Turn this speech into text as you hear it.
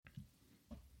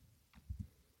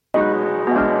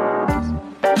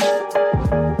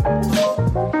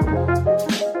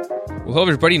Hello,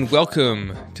 everybody, and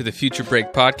welcome to the Future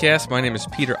Break Podcast. My name is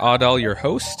Peter Audal, your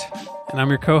host. And I'm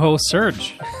your co-host,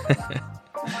 Serge.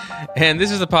 And this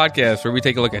is a podcast where we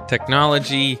take a look at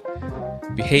technology,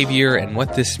 behavior, and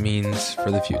what this means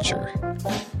for the future.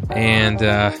 And,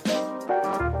 well,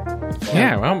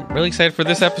 I'm really excited for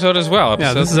this episode as well.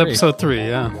 This is episode 3,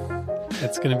 yeah.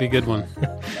 It's going to be a good one.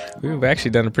 We've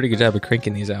actually done a pretty good job of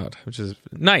cranking these out, which is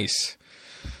nice.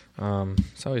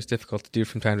 It's always difficult to do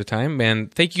from time to time.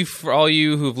 And thank you for all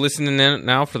you who've listened in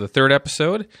now for the 3rd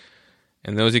episode,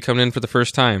 and those who come in for the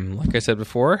first time. Like I said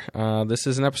before, this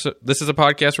is a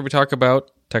podcast where we talk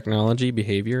about technology,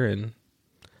 behavior, and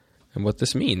what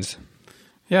this means.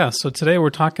 Yeah. So today we're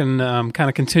talking, kind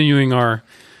of continuing our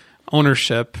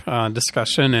ownership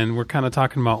discussion, and we're kind of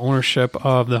talking about ownership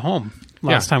of the home.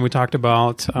 Last time we talked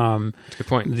about That's a good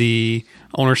point. The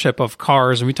ownership of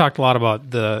cars, and we talked a lot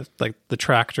about the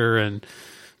tractor and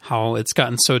how it's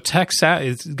gotten so tech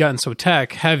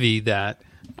heavy that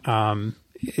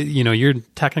you're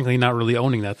technically not really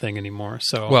owning that thing anymore.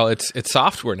 So well, it's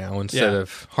software now instead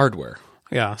of hardware.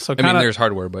 Yeah. So there's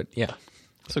hardware, but yeah.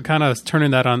 So kind of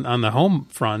turning that on the home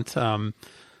front.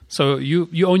 So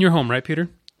you own your home, right, Peter?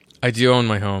 I do own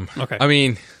my home. Okay. I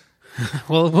mean,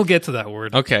 well, we'll get to that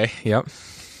word. Okay. Yep.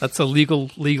 That's a legal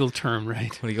term,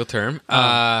 right? Legal term.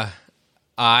 I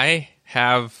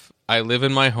live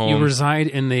in my home. You reside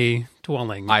in a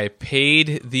dwelling. I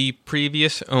paid the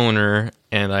previous owner,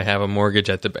 and I have a mortgage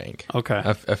at the bank. Okay.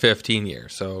 A 15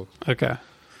 years. So okay. And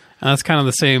that's kind of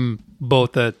the same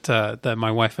boat that my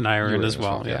wife and I are in as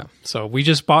well. Yeah. So we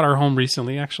just bought our home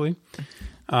recently, actually,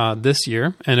 this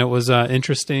year, and it was an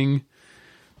interesting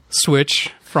switch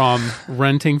from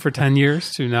renting for 10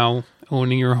 years to now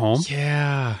owning your home.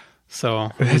 Yeah.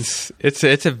 So it's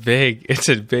a big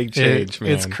change,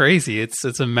 man. It's crazy.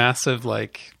 It's a massive,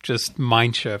 just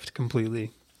mind shift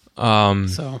completely.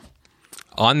 So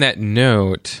on that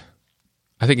note,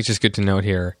 I think it's just good to note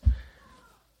here.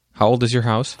 How old is your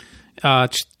house?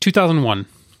 2001.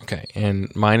 Okay.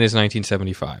 And mine is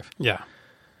 1975. Yeah.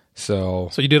 So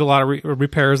you did a lot of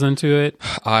repairs into it,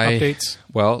 updates?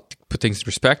 Well, to put things in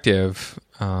perspective,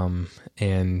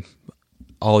 and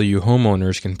all you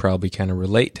homeowners can probably kind of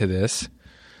relate to this.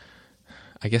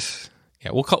 I guess,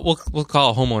 yeah, we'll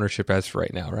call home ownership as for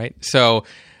right now, right? So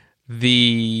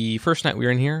the first night we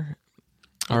were in here,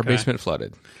 our basement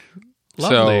flooded.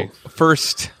 Lovely. So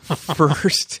first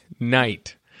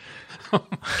night,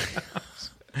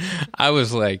 I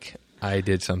was like, I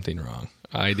did something wrong.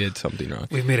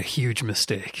 We made a huge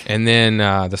mistake. And then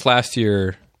this last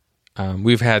year,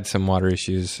 we've had some water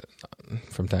issues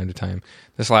from time to time.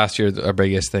 This last year, our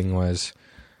biggest thing was,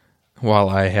 while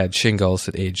I had shingles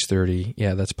at age 30,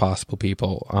 yeah, that's possible,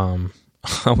 people.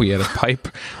 We had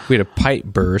a pipe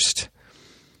burst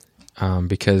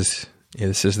because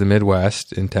this is the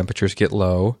Midwest and temperatures get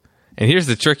low. And here's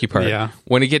the tricky part: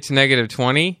 when it gets negative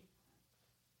 20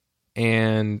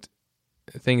 and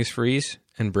things freeze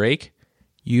and break,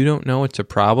 you don't know it's a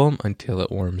problem until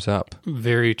it warms up.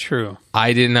 Very true.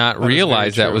 I did not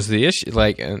realize that was the issue.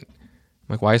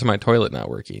 Why is my toilet not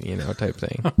working? Type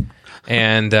thing.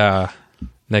 And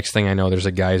next thing I know, there's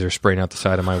a geyser spraying out the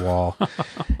side of my wall.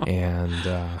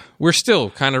 And we're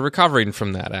still kind of recovering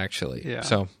from that, actually. Yeah.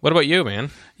 So what about you, man?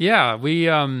 Yeah, we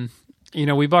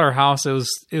we bought our house. It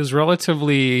was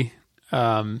relatively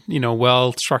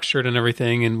well structured and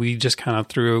everything, and we just kind of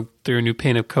threw a new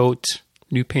coat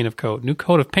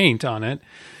of paint on it,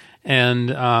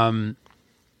 and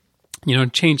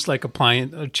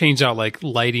changed out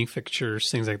lighting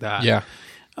fixtures, things like that. Yeah.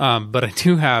 But I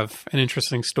do have an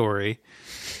interesting story.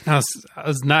 I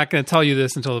was not going to tell you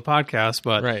this until the podcast,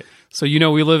 but right. So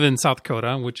we live in South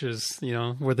Dakota, which is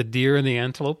where the deer and the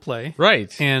antelope play.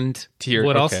 Right. And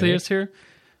what else is here?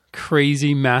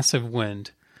 Crazy massive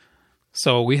wind.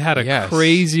 So we had a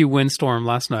crazy windstorm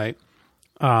last night,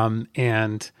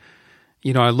 and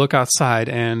I look outside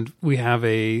and we have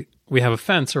a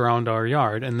fence around our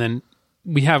yard, and then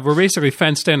we're basically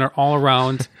fenced in all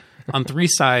around on 3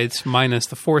 sides minus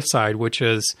the 4th side, which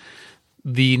is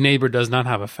the neighbor does not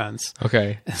have a fence.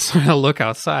 Okay. And so I look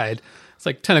outside.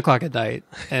 It's 10 o'clock at night,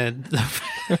 and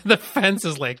the fence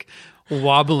is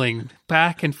wobbling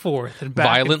back and forth and back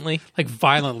violently,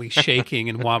 violently shaking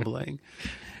and wobbling.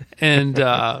 And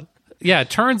it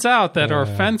turns out that our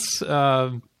fence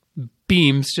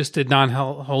beams just did not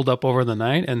hold up over the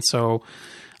night, and so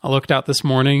I looked out this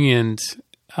morning, and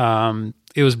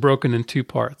it was broken in 2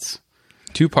 parts.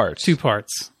 2 parts. 2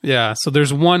 parts. Yeah. So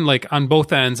there's one on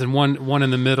both ends, and one in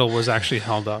the middle was actually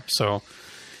held up. So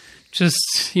just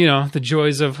the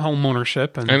joys of home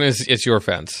ownership, and it's your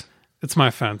fence. It's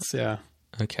my fence. Yeah.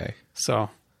 Okay. So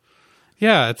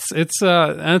Yeah, it's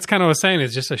and that's kind of what I was saying.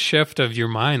 It's just a shift of your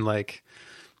mind. Like,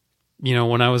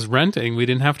 when I was renting, we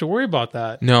didn't have to worry about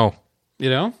that. No.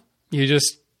 You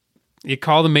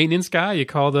call the maintenance guy, you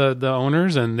call the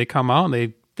owners, and they come out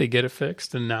and they get it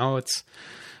fixed. And now it's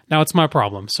my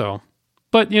problem. So,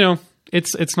 but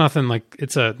it's nothing like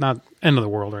it's not end of the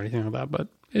world or anything like that. But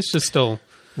it's just still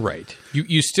right.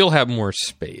 You still have more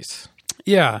space.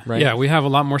 Yeah, right? Yeah. We have a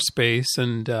lot more space,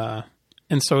 and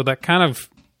so that kind of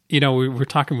we're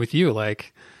talking with you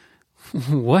like,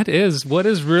 what is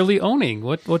really owning?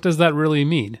 What does that really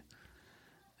mean?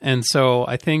 And so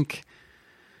I think,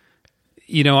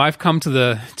 I've come to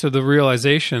the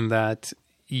realization that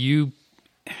you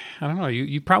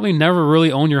probably never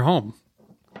really own your home.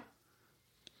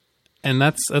 And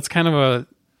that's kind of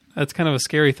a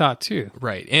scary thought too.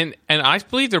 Right. And I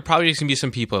believe there probably is going to be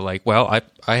some people like, well,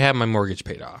 I have my mortgage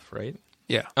paid off, right?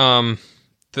 Yeah.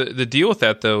 The deal with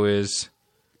that though is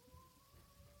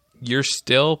you're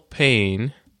still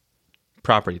paying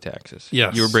property taxes.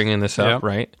 Yes. You were bringing this up,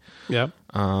 right? Yep.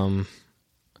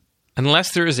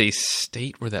 Unless there is a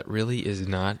state where that really is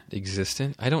not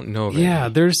existent, I don't know of any. Yeah,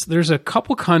 there's a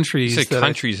couple countries that don't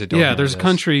have there's this.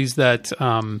 Countries that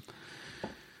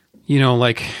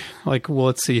like well,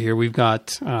 let's see here. We've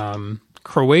got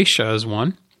Croatia is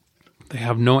one. They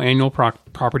have no annual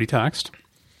property tax,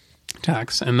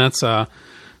 and that's a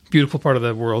beautiful part of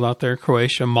the world out there.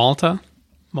 Croatia,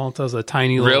 Malta's a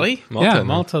tiny little... Really?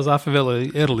 Malta's off of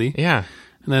Italy. Yeah.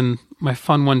 And then my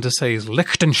fun one to say is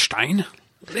Liechtenstein.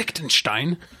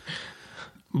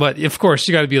 But of course,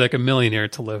 you got to be like a millionaire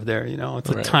to live there. It's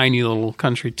a tiny little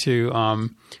country too.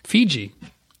 Fiji.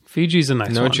 Fiji's a nice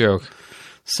one. No joke.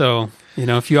 So,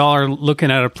 if you all are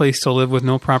looking at a place to live with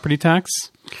no property tax...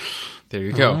 There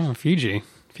you go. Oh, Fiji.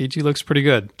 Fiji looks pretty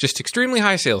good. Just extremely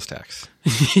high sales tax.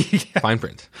 Fine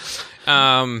print.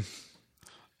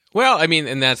 Well, I mean,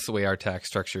 and that's the way our tax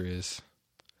structure is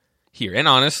here. And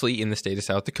honestly, in the state of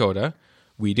South Dakota,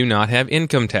 we do not have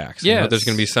income tax. Yes. There's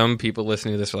going to be some people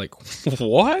listening to this who are like,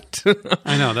 what?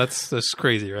 I know. That's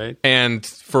crazy, right? And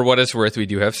for what it's worth, we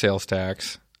do have sales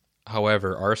tax.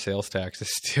 However, our sales tax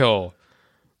is still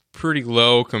pretty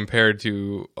low compared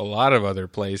to a lot of other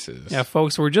places. Yeah,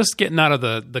 folks, we're just getting out of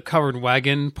the covered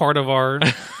wagon part of our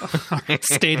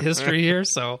state history here,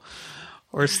 so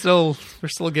we're still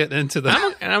getting into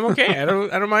that. And I'm okay. I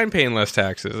don't mind paying less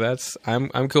taxes.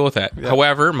 I'm cool with that. Yep.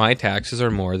 However, my taxes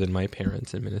are more than my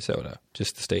parents in Minnesota,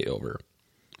 just the state over,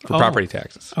 for property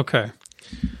taxes. Okay.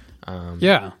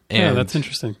 Yeah, that's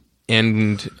interesting.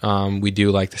 And we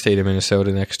do like the state of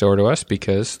Minnesota next door to us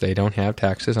because they don't have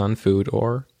taxes on food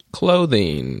or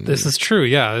clothing. This is true.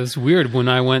 Yeah, it was weird when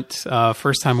I went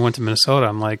first time I went to Minnesota.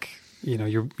 I'm like,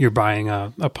 you're buying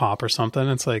a pop or something.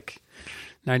 It's like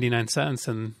 99 cents,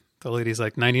 and the lady's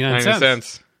like 99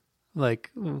 cents.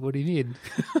 Like, what do you need?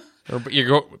 Or you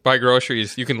go buy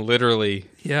groceries, you can literally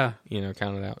count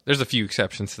it out. There's a few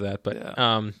exceptions to that, but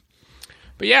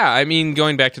yeah, I mean,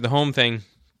 going back to the home thing,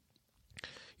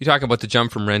 you talk about the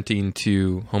jump from renting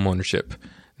to home ownership.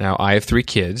 Now, I have 3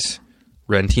 kids.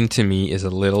 Renting to me is a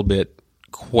little bit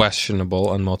questionable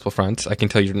on multiple fronts. I can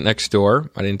tell you next door,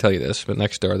 I didn't tell you this, but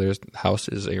next door, the house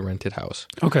is a rented house.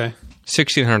 Okay.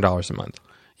 $1,600 a month.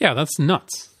 Yeah, that's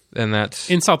nuts. And that's...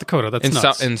 In South Dakota, that's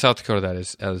nuts. In South Dakota, that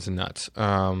is nuts.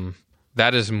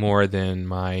 That is more than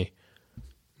my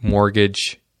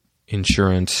mortgage,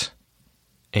 insurance,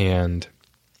 and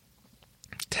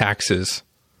taxes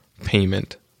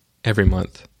payment every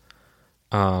month.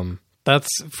 That's,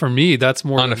 for me, that's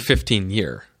more... On a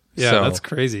 15-year. Yeah, so. That's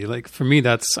crazy. Like, for me,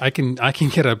 that's... I can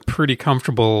get a pretty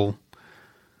comfortable...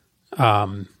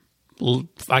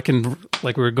 I can,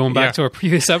 like we were going back to our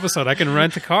previous episode, I can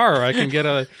rent a car, or I can get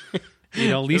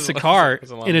lease a car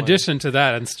in addition to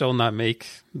that and still not make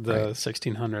the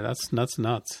 $1,600. That's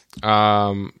nuts.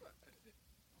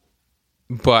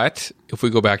 But if we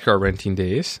go back to our renting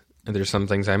days, there's some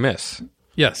things I miss.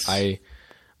 Yes.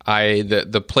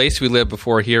 The place we lived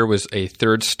before here was a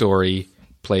 3rd-story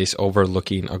place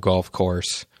overlooking a golf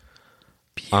course.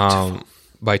 Beautiful.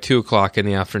 By 2:00 in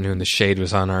the afternoon, the shade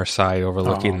was on our side,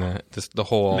 overlooking the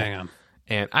whole. Man.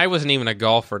 And I wasn't even a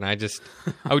golfer, and I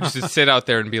would just sit out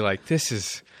there and be like, "This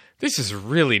is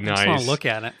really nice." I just want to look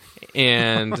at it.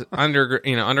 And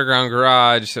underground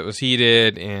garage that was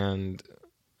heated, and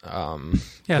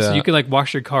so you could like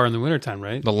wash your car in the wintertime,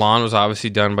 right? The lawn was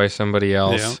obviously done by somebody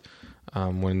else. Yeah.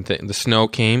 When the snow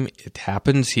came, it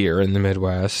happens here in the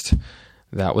Midwest.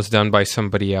 That was done by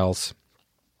somebody else.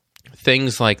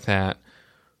 Things like that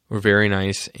were very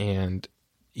nice, and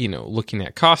looking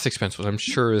at cost expense, which I'm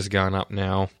sure has gone up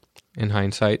now in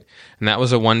hindsight, and that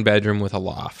was a 1-bedroom with a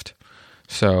loft.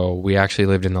 So we actually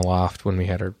lived in the loft when we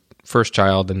had our first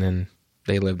child, and then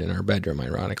they lived in our bedroom,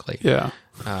 ironically. Yeah.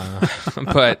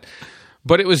 But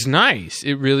it was nice.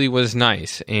 It really was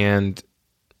nice. And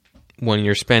when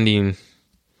you're spending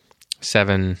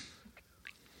 $700,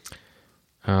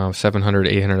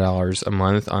 $800 a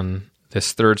month on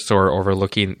this third store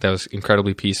overlooking that was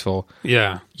incredibly peaceful.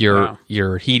 Yeah.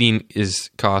 Your heating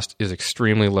cost is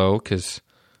extremely low because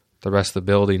the rest of the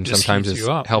building just sometimes is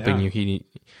helping you heat.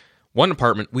 One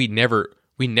apartment we never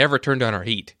turned on our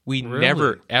heat. We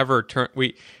never ever turned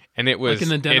and it was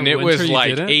like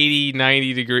like 80,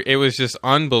 90 degrees. It was just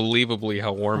unbelievably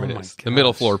how warm it is. The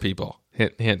middle floor people.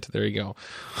 Hint. There you go.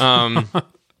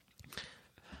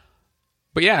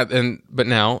 But yeah, but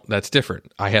now that's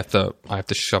different. I have to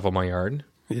shovel my yard.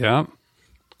 Yeah.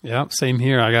 Yeah, same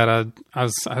here. You got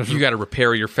to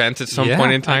repair your fence at some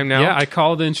point in time now. Yeah, I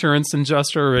called the insurance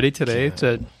adjuster already today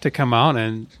to come out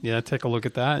and take a look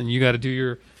at that. And you got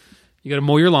to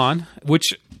mow your lawn,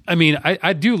 which I mean,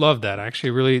 I do love that actually.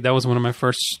 Really, that was one of my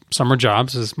first summer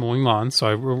jobs is mowing lawns.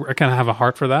 So I kind of have a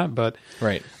heart for that. But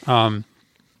right. And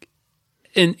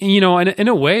in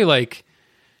a way, like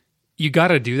you got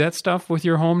to do that stuff with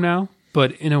your home now.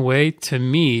 But in a way, to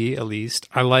me at least,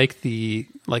 I like the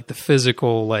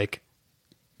physical, like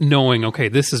knowing, okay,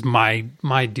 this is my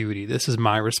duty, this is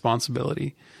my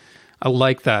responsibility. I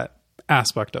like that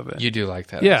aspect of it. You do like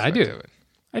that? Yeah, I do.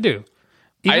 I do.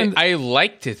 I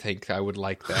like to think I would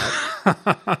like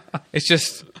that. It's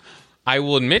just, I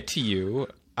will admit to you,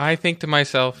 I think to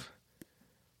myself,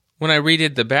 when I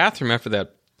redid the bathroom after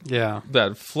that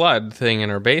flood thing in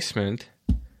our basement,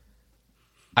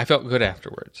 I felt good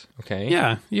afterwards, okay?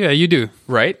 Yeah, you do.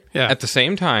 Right? Yeah. At the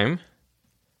same time,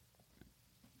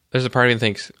 there's a part of me that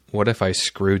thinks, what if I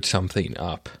screwed something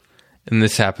up and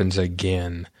this happens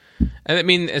again? And I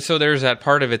mean, so there's that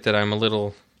part of it that I'm a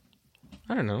little,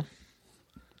 I don't know.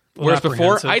 Whereas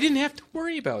before, I didn't have to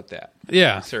worry about that.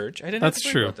 Yeah. Serge, I didn't have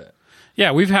to worry about that.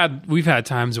 Yeah, we've had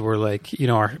times where like, you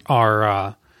know,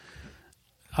 our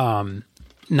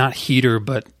not heater,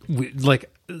 but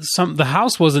the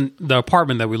house wasn't, the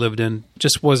apartment that we lived in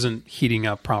just wasn't heating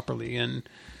up properly. And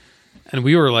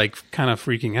we were like kind of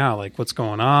freaking out, like what's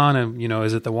going on? And, you know,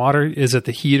 is it the water? Is it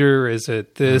the heater? Is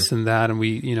it this and that? And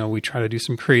we try to do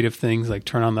some creative things like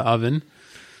turn on the oven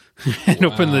and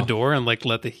open the door and like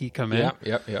let the heat come in.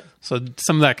 Yep. So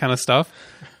some of that kind of stuff.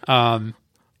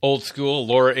 Old school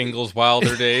Laura Ingalls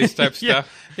Wilder days type stuff.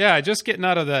 Yeah, just getting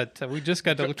out of that. We just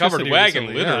got the covered wagon,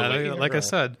 literally. Yeah, like I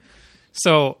said.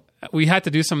 So we had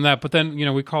to do some of that, but then, you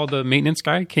know, we called the maintenance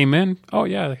guy, came in. Oh,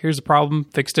 yeah, here's the problem.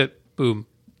 Fixed it. Boom.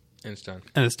 And it's done.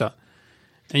 And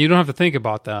you don't have to think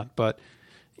about that. But,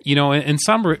 you know, in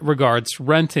some regards,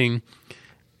 renting,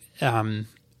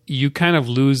 you kind of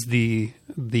lose the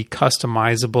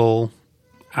customizable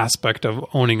aspect of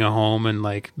owning a home and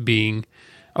like being,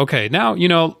 okay, now, you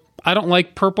know, I don't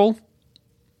like purple.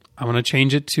 I'm going to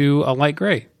change it to a light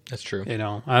gray. That's true. You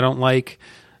know, I don't like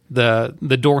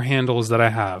the door handles that I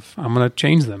have. I'm going to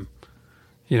change them,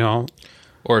 you know.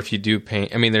 Or if you do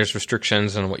paint, I mean, there's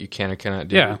restrictions on what you can or cannot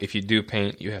do. Yeah. If you do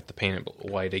paint, you have to paint it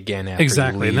white again after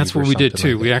exactly, and that's what we did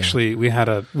too. We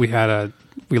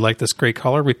liked this gray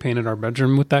color. We painted our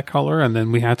bedroom with that color, and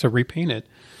then we had to repaint it.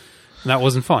 And that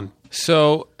wasn't fun.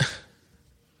 So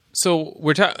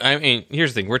we're talking. I mean,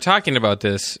 here's the thing: we're talking about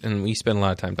this, and we spend a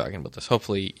lot of time talking about this.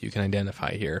 Hopefully, you can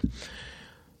identify here.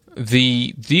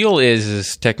 The deal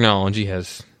is technology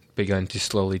has begun to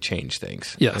slowly change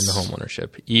things in the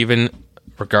homeownership, even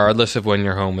regardless of when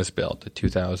your home was built,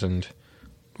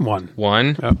 2001,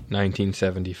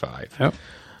 1975. Yep.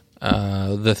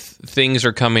 The things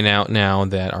are coming out now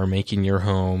that are making your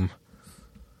home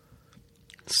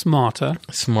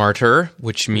smarter,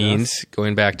 which means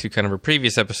going back to kind of our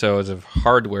previous episodes of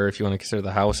hardware, if you want to consider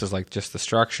the house as like just the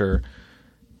structure,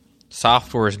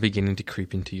 software is beginning to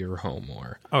creep into your home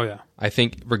more. Oh, yeah. I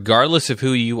think regardless of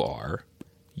who you are,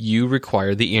 you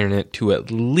require the internet to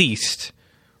at least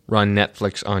run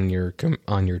Netflix on your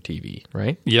TV,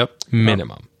 right? Yep.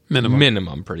 Minimum,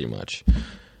 pretty much.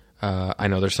 I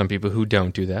know there's some people who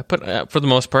don't do that, but for the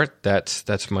most part,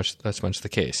 that's much the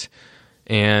case.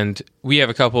 And we have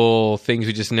a couple things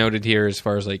we just noted here as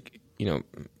far as like, you know,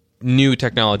 new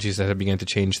technologies that have begun to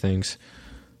change things.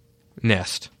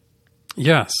 Nest.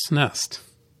 Yes, Nest.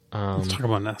 Let's talk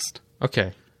about Nest. Okay.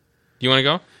 Do you want to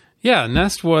go? Yeah,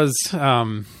 Nest was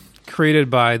created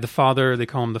by the father, they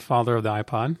call him the father of the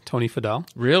iPod, Tony Fadell.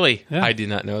 Really? Yeah. I did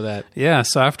not know that. Yeah,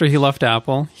 so after he left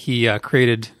Apple, he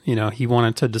created, you know, he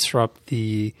wanted to disrupt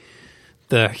the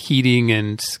heating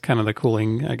and kind of the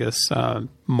cooling, I guess,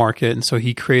 market. And so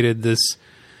he created this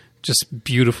just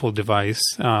beautiful device.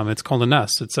 It's called a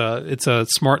Nest. It's a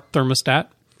smart thermostat.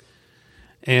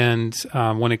 And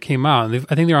when it came out,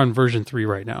 I think they're on version 3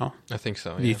 right now. I think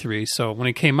so. Yeah. V3. So when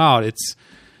it came out, it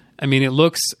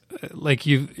looks like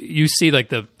you see like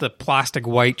the plastic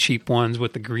white cheap ones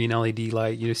with the green LED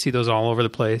light. You see those all over the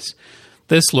place.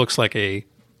 This looks like a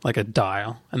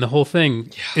dial, and the whole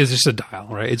thing is just a dial,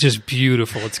 right? It's just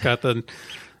beautiful. It's got the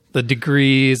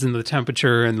degrees and the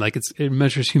temperature, and like it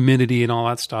measures humidity and all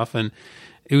that stuff. And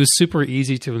it was super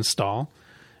easy to install.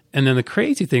 And then the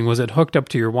crazy thing was it hooked up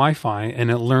to your Wi-Fi and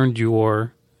it learned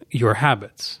your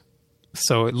habits.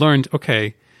 So it learned,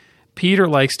 okay, Peter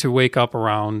likes to wake up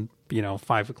around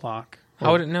 5 o'clock.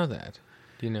 How would it know that?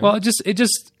 Do you know? Well, it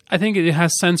just I think it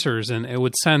has sensors, and it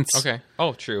would sense. Okay.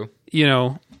 Oh, true.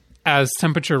 As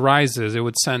temperature rises, it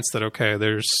would sense that okay,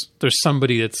 there's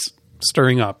somebody that's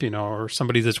stirring up, or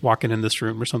somebody that's walking in this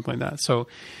room or something like that. So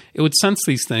it would sense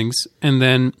these things, and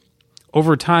then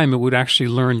over time, it would actually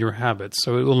learn your habits.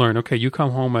 So it will learn, okay, you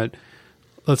come home at,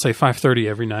 let's say, 5:30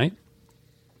 every night.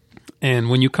 And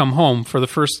when you come home, for the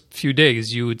first few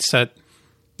days, you would set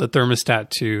the thermostat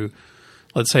to,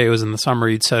 let's say it was in the summer,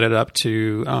 you'd set it up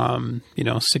to,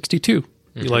 62.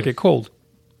 You like it cold.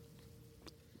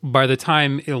 By the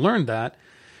time it learned that,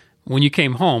 when you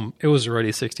came home, it was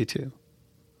already 62.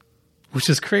 Which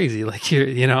is crazy,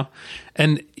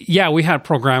 and yeah, we had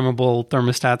programmable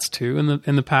thermostats too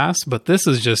in the past, but this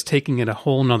is just taking it a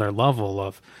whole nother level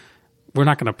of, we're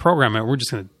not going to program it, we're just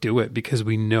going to do it because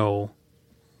we know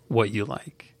what you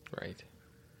like. Right.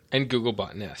 And Google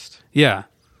bought Nest. Yeah.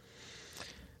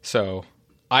 So,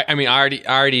 I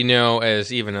already know,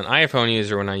 as even an iPhone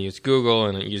user, when I use Google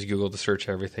and I use Google to search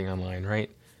everything online, right?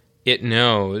 It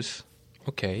knows,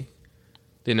 okay,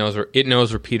 it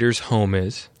knows where Peter's home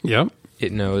is. Yep.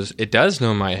 It does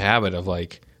know my habit of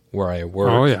like where I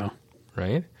work. Oh yeah.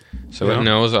 Right? So it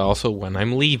knows also when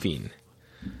I'm leaving,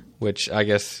 which I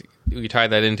guess we tie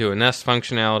that into a Nest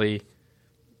functionality.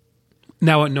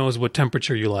 Now it knows what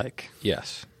temperature you like.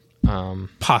 Yes.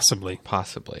 Possibly.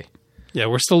 Yeah,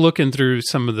 we're still looking through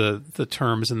some of the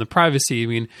terms and the privacy. I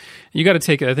mean, you got to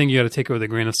take it. I think you got to take it with a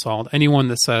grain of salt. Anyone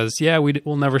that says, "Yeah,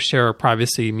 we'll never share our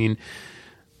privacy," I mean,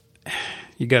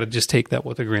 you got to just take that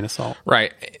with a grain of salt.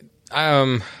 Right.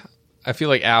 I feel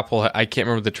like Apple, I can't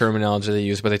remember the terminology they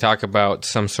use, but they talk about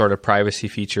some sort of privacy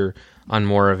feature on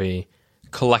more of a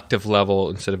collective level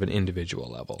instead of an individual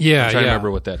level. Yeah, I'm trying to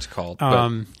remember what that's called.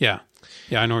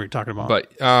 Yeah, I know what you're talking about.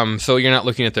 But so you're not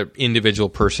looking at the individual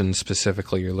person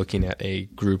specifically. You're looking at a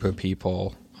group of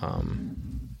people,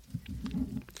 and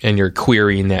you're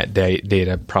querying that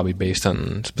data probably based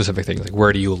on specific things like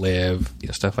where do you live,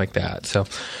 stuff like that. So,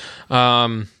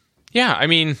 yeah, I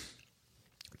mean,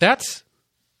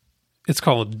 it's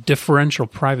called differential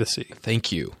privacy.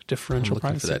 Thank you. Differential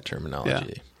privacy. For that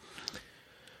terminology. Yeah.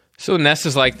 So Nest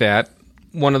is like that.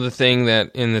 One of the things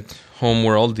that in the home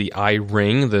world, the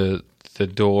iRing, the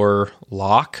door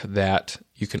lock that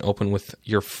you can open with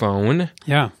your phone.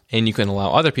 Yeah. And you can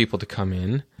allow other people to come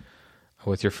in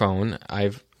with your phone. I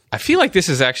feel like this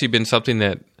has actually been something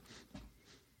that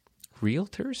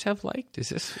realtors have liked. Is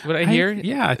this what I hear?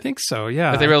 Yeah, I think so.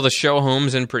 Yeah. That they're able to show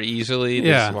homes in pretty easily.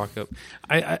 Just walk up.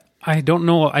 I don't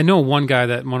know. I know one guy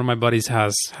that one of my buddies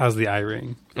has the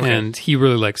iRing, and he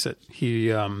really likes it. He,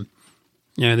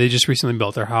 they just recently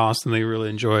built their house and they really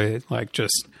enjoy it.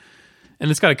 And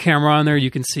it's got a camera on there.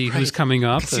 You can see who's coming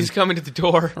up. He's coming to the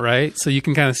door. Right. So you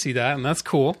can kind of see that, and that's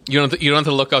cool. You don't have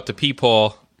to look out the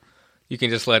peephole. You can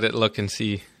just let it look and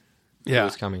see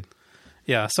who's coming.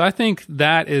 Yeah. So I think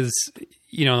that is,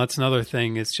 that's another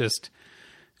thing. It's just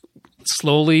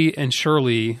slowly and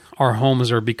surely our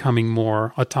homes are becoming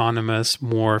more autonomous,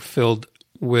 more filled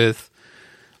with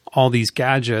all these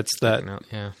gadgets that,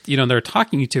 they're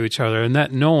talking to each other and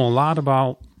that know a lot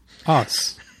about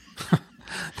us.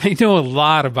 They know a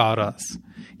lot about us,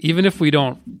 even if we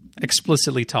don't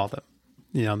explicitly tell them.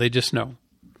 They just know.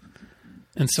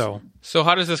 And so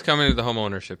how does this come into the home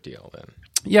ownership deal then?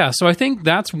 Yeah, so I think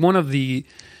that's one of the,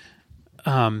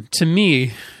 to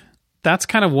me, that's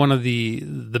kind of one of the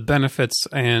benefits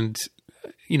and,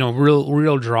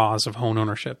 real draws of home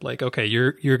ownership. Like, okay,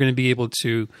 you're going to be able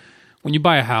to, when you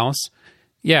buy a house,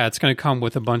 it's going to come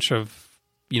with a bunch of,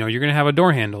 you're going to have a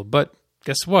door handle, but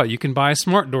guess what? You can buy a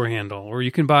smart door handle or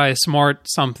you can buy a smart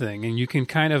something, and you can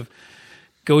kind of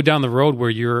go down the road where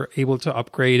you're able to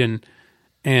upgrade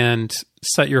and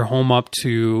set your home up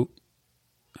to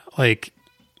like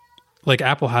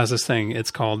Apple has this thing. It's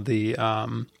called it's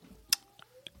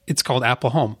called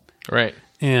Apple Home. Right.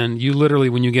 And you literally,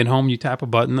 when you get home, you tap a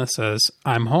button that says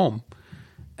I'm home.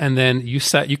 And then you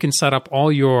can set up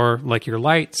all your, like your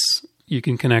lights. You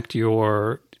can connect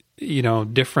your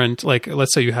different, like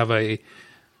let's say you have a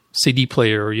CD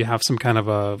player or you have some kind of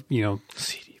a,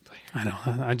 CD player. I know.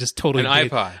 I just totally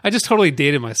iPod. I just totally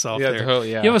dated myself there.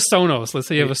 Totally, yeah. You have a Sonos. Let's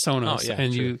say you have a Sonos,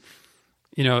 and true.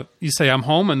 You say I'm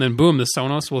home, and then boom, the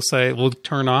Sonos will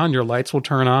turn on, your lights will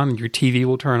turn on, your TV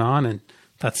will turn on, and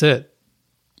that's it.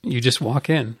 You just walk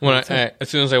in. As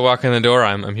soon as I walk in the door,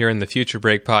 I'm hearing the Future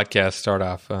Break podcast start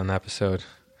off on episode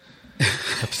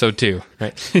 2,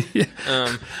 right?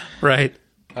 Yeah. Right.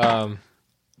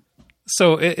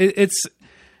 So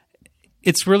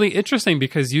it's really interesting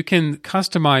because you can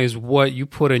customize what you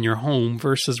put in your home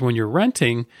versus when you're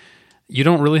renting, you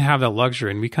don't really have that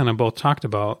luxury. And we kind of both talked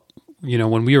about,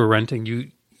 when we were renting,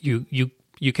 you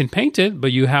can paint it,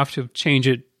 but you have to change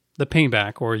the paint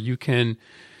back, or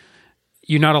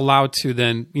you're not allowed to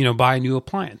then, buy a new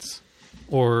appliance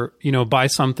or, buy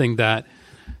something that,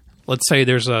 let's say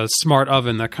there's a smart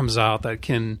oven that comes out that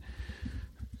can,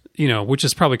 which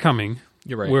is probably coming.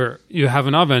 You're right. Where you have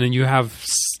an oven and you have,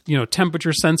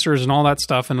 temperature sensors and all that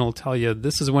stuff, and it'll tell you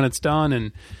this is when it's done.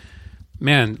 And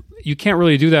man, you can't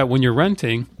really do that when you're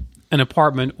renting an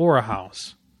apartment or a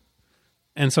house.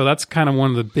 And so that's kind of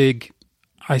one of the big,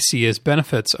 I see as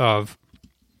benefits of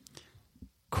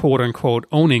quote unquote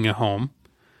owning a home,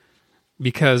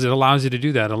 because it allows you to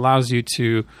do that. It allows you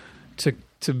to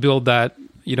build that,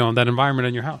 that environment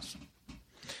in your house.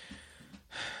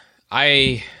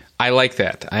 I like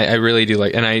that. I really do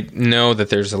like, and I know that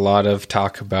there's a lot of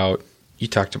talk about, you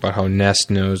talked about how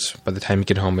Nest knows by the time you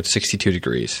get home it's 62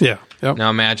 degrees. Yeah. Yep. Now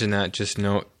imagine that, just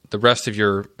know the rest of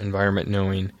your environment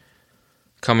knowing,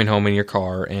 coming home in your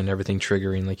car and everything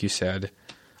triggering, like you said,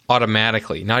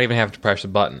 automatically, not even have to press a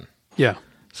button. Yeah.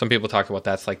 Some people talk about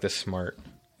that's like the smart.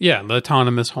 Yeah, the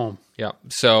autonomous home. Yeah.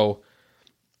 So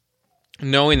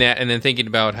knowing that, and then thinking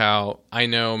about how I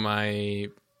know my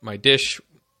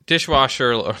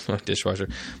dishwasher, not my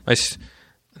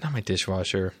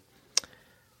dishwasher.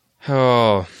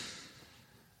 Oh,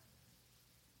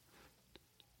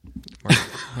 I'm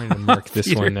going to mark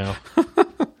this one now.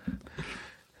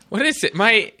 What is it?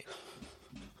 My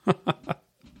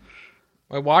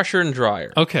washer and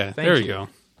dryer. Okay, there you go.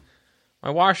 My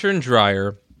washer and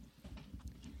dryer,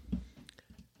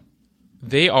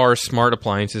 they are smart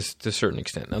appliances to a certain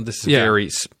extent. Now, this is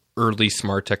very early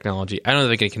smart technology. I don't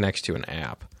think it connects to an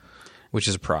app, which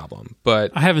is a problem.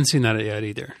 But I haven't seen that yet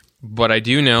either. But I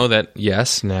do know that,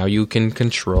 yes, now you can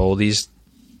control these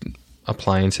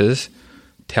appliances,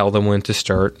 tell them when to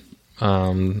start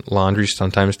laundry,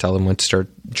 sometimes tell them when to start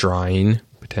drying,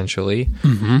 potentially.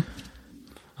 Mm-hmm.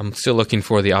 I'm still looking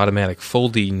for the automatic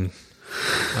folding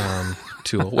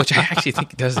tool, which I actually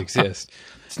think does exist.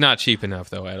 It's not cheap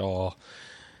enough, though, at all.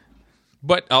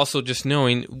 But also just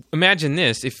knowing, imagine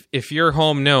this, if your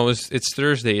home knows it's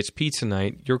Thursday, it's pizza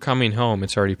night, you're coming home,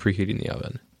 it's already preheating the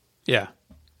oven. Yeah,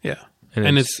 yeah.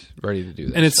 And it's ready to do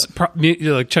that. And it's,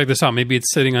 like, check this out, maybe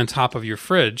it's sitting on top of your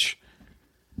fridge,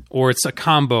 or it's a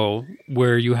combo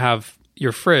where you have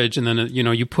your fridge and then,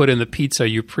 you put in the pizza,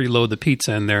 you preload the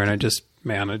pizza in there, and it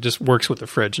just works with the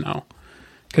fridge now.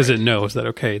 Because it knows that,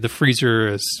 okay, the freezer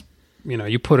is,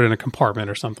 you put it in a compartment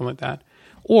or something like that.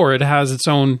 Or it has its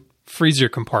own freezer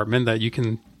compartment that you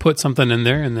can put something in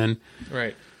there and then,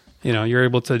 you're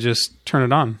able to just turn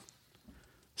it on.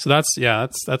 So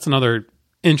that's another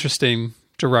interesting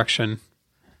direction.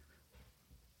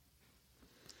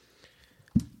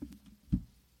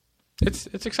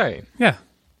 It's exciting. Yeah.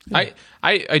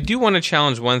 I do want to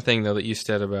challenge one thing, though, that you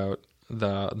said about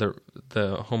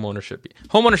the home ownership.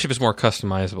 Home ownership is more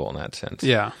customizable in that sense.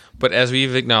 Yeah. But as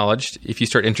we've acknowledged, if you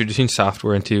start introducing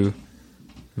software into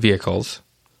vehicles,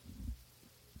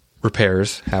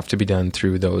 repairs have to be done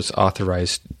through those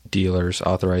authorized dealers,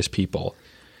 authorized people.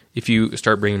 If you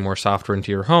start bringing more software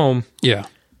into your home,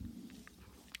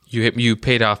 you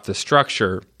paid off the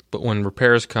structure, but when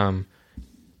repairs come,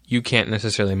 you can't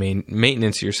necessarily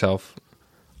maintenance yourself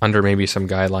under maybe some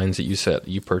guidelines that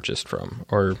you purchased from,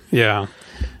 or I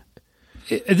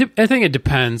think it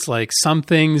depends. Like some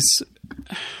things,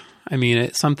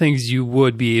 some things you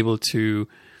would be able to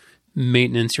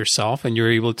maintenance yourself, and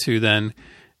you're able to then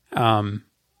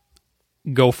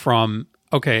go from,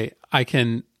 okay, I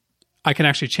can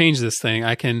actually change this thing.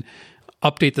 I can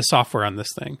update the software on this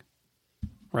thing,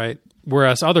 right?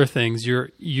 Whereas other things,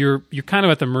 you're kind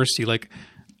of at the mercy. Like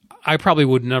I probably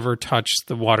would never touch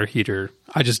the water heater.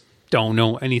 I just don't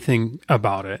know anything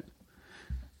about it.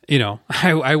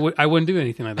 I wouldn't do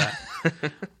anything like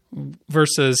that.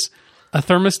 Versus a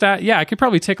thermostat, I could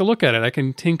probably take a look at it. I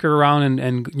can tinker around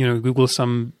and Google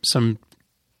some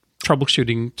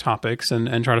troubleshooting topics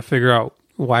and try to figure out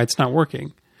why it's not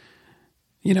working.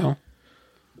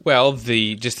 Well,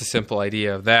 just the simple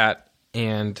idea of that,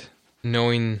 and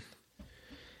knowing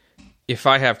if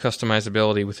I have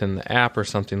customizability within the app or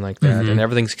something like that, and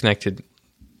everything's connected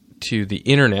to the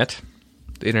internet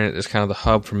is kind of the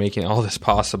hub for making all this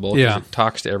possible. Yeah. It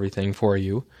talks to everything for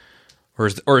you, or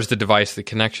is the device the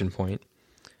connection point.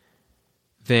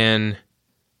 Then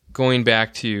going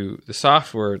back to the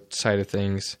software side of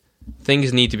things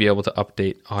need to be able to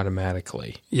update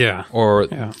automatically. Yeah. Or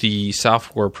the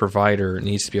software provider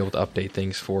needs to be able to update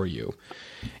things for you.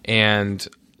 And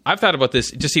I've thought about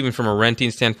this just even from a renting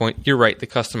standpoint. You're right, the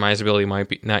customizability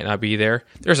might not be there.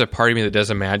 There's a part of me that does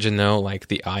imagine, though, like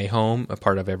the iHome, a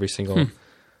part of every single...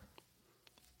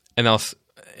 And that's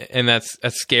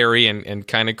scary and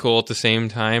kind of cool at the same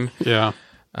time. Yeah.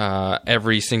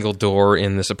 Every single door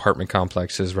in this apartment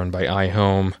complex is run by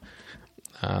iHome.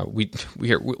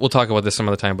 We'll talk about this some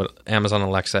other time, but Amazon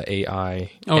Alexa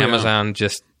AI. Amazon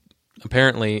just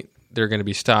apparently they're going to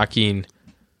be stocking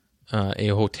a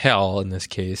hotel in this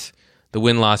case. The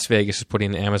Wynn Las Vegas is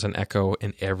putting the Amazon Echo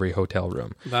in every hotel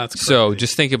room. That's crazy. So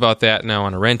just think about that now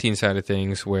on a renting side of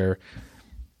things, where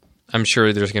I'm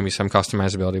sure there's going to be some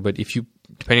customizability, but if you,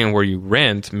 depending on where you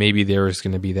rent, maybe there is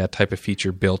going to be that type of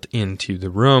feature built into the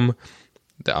room.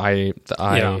 The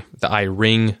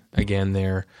iRing again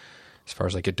there, as far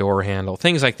as like a door handle,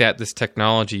 things like that. This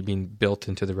technology being built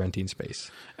into the renting space.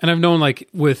 And I've known like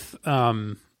with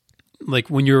like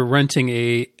when you're renting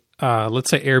a let's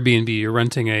say Airbnb, you're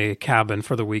renting a cabin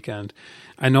for the weekend.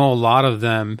 I know a lot of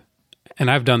them, and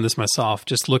I've done this myself,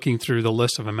 just looking through the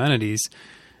list of amenities.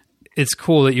 It's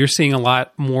cool that you're seeing a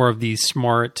lot more of these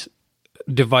smart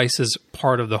devices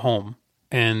part of the home.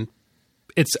 And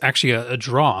it's actually a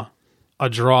draw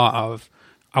of,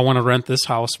 I want to rent this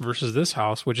house versus this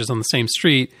house, which is on the same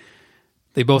street.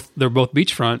 They're both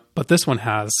beachfront, but this one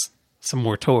has some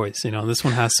more toys. This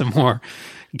one has some more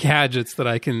gadgets that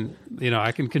I can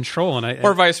control.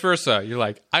 Or vice versa. You're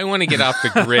like, I want to get off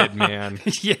the grid, man.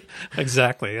 Yeah,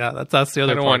 exactly. Yeah, that's the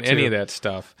other part. I don't want too. any of that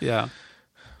stuff. Yeah.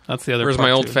 That's the other Where's part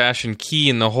my old-fashioned key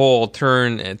in the hole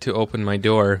turn to open my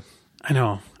door? I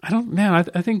know. I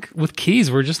think with keys,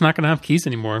 we're just not going to have keys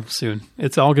anymore soon.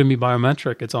 It's all going to be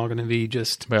biometric. It's all going to be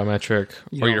just... Biometric.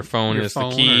 Your phone is the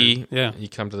key. You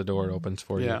come to the door, it opens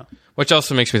for you. Which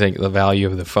also makes me think the value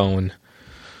of the phone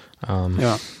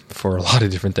for a lot of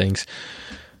different things.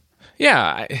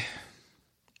 Yeah,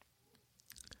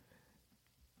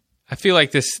 I feel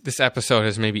like this episode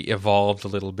has maybe evolved a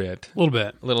little bit. A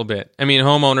little bit. I mean,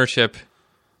 home ownership,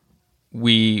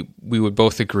 we would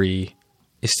both agree,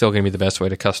 is still going to be the best way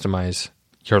to customize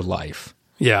your life.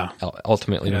 Yeah.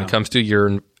 Ultimately, when it comes to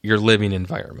your living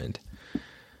environment.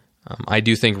 I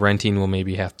do think renting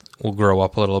will grow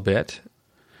up a little bit.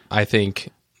 I think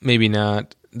maybe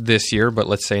not this year, but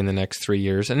let's say in the next 3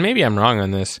 years. And maybe I'm wrong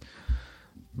on this,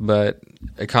 but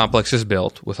a complex is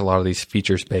built with a lot of these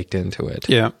features baked into it.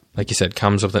 Yeah. Like you said,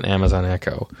 comes with an Amazon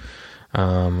Echo,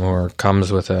 or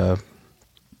comes with an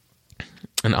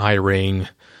iRing,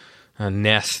 a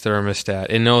Nest thermostat.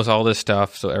 It knows all this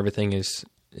stuff, so everything is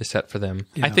set for them.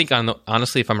 Yeah. I think,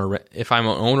 honestly, if I'm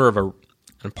an owner of an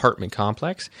apartment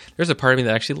complex, there's a part of me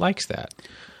that actually likes that.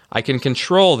 I can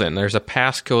control them. There's a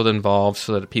passcode involved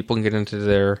so that people can get into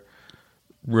their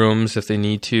rooms if they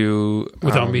need to.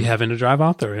 Without me having to drive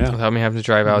out there, yeah. Without me having to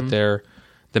drive out there.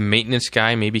 The maintenance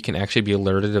guy maybe can actually be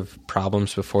alerted of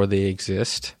problems before they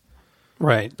exist.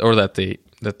 Right. Or that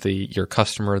your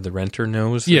customer, the renter,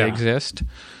 knows they exist.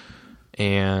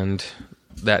 And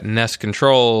that Nest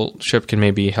control chip can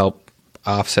maybe help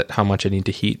offset how much I need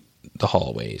to heat the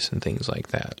hallways and things like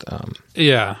that.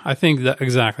 I think that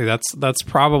exactly. That's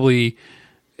probably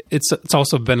it's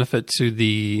also a benefit to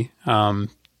the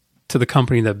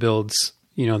company that builds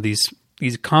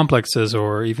these complexes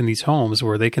or even these homes,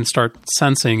 where they can start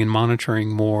sensing and monitoring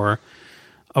more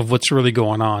of what's really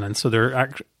going on. And so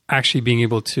they're actually being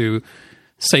able to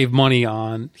save money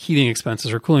on heating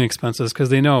expenses or cooling expenses, because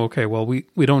they know, okay, well,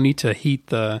 we don't need to heat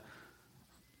the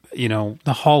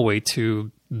hallway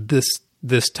to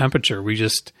this temperature. We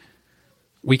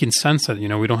can sense it.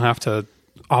 We don't have to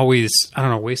always,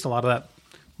 waste a lot of that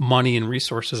money and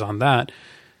resources on that.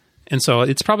 And so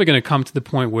it's probably going to come to the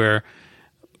point where,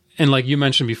 and like you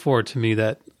mentioned before to me,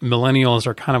 that millennials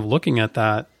are kind of looking at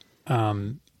that,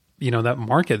 that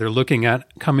market. They're looking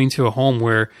at coming to a home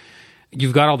where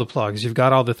you've got all the plugs, you've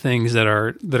got all the things that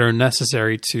are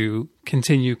necessary to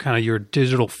continue kind of your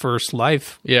digital first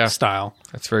life style.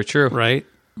 That's very true. Right?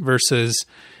 Versus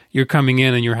you're coming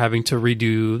in and you're having to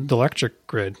redo the electric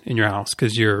grid in your house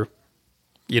because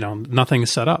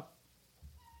nothing's set up.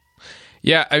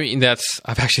 Yeah, I mean,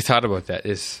 I've actually thought about that.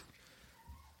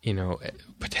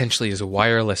 potentially as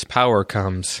wireless power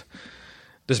comes,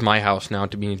 does my house now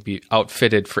to be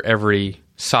outfitted for every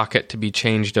socket to be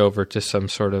changed over to some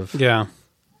sort of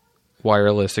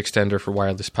wireless extender for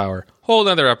wireless power? Whole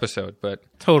other episode, but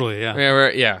totally,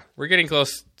 we're getting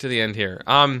close to the end here.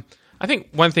 I think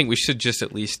one thing we should just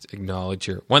at least acknowledge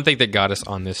here, one thing that got us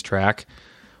on this track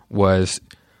was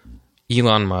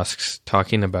Elon Musk's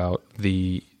talking about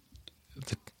the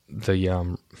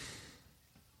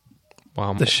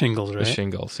shingles, right? The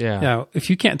shingles, yeah. Yeah, if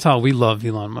you can't tell, we love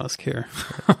Elon Musk here.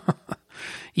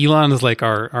 Elon is like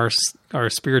our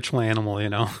spiritual animal,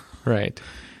 Right.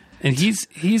 And he's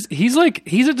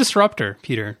a disruptor,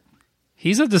 Peter.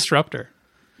 He's a disruptor.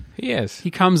 He is. He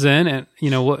comes in and,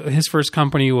 his first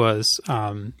company was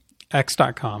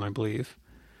X.com, I believe.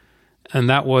 And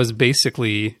that was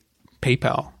basically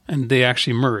PayPal. And they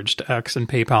actually merged. X and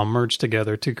PayPal merged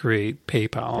together to create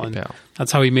PayPal. And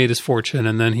that's how he made his fortune.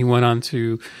 And then he went on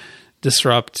to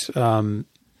disrupt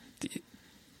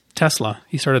Tesla.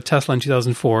 He started Tesla in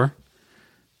 2004,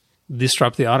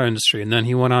 disrupt the auto industry. And then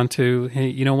he went on to, hey,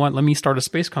 you know what? Let me start a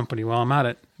space company while I'm at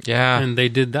it. Yeah. And they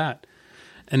did that.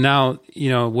 And now,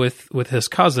 with his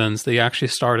cousins, they actually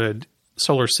started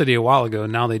Solar City a while ago.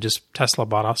 Now Tesla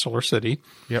bought off Solar City.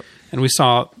 Yep. And we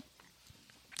saw,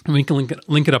 we can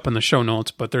link it up in the show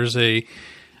notes, but there's a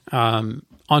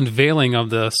unveiling of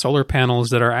the solar panels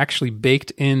that are actually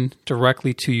baked in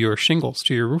directly to your shingles,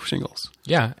 to your roof shingles.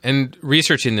 Yeah. And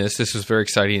researching this was very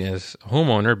exciting as a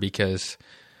homeowner because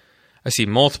I see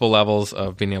multiple levels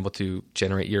of being able to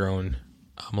generate your own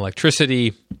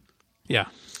electricity. Yeah.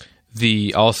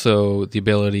 The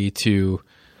ability to,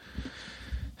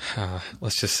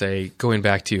 let's just say, going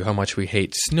back to how much we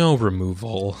hate snow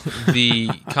removal, the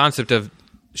concept of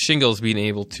shingles being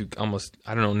able to almost,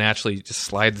 naturally just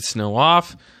slide the snow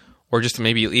off, or just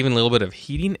maybe even a little bit of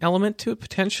heating element to it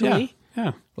potentially.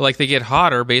 Yeah. Like they get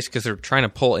hotter basically because they're trying to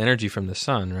pull energy from the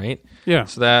sun, right? Yeah.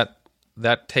 So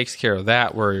that takes care of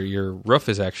that, where your roof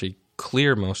is actually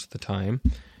clear most of the time.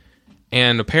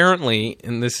 And apparently,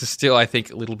 and this is still, I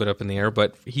think, a little bit up in the air,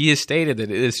 but he has stated that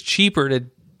it is cheaper to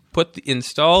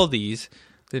install these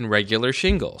than regular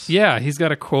shingles. Yeah, he's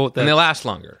got a quote that... And they last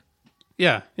longer.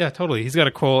 Yeah, totally. He's got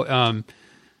a quote.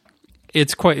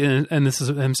 It's quite, and this is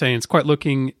him saying, it's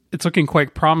looking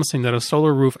quite promising that a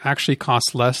solar roof actually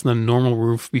costs less than a normal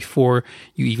roof before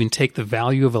you even take the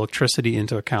value of electricity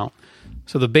into account.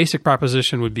 So the basic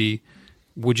proposition would be,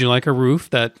 would you like a roof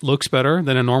that looks better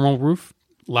than a normal roof?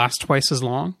 Lasts twice as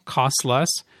long, costs less,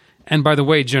 and by the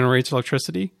way, generates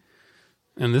electricity.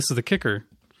 And this is the kicker.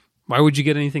 Why would you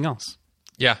get anything else?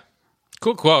 Yeah.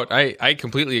 Cool quote. I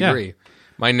completely agree. Yeah.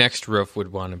 My next roof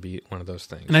would want to be one of those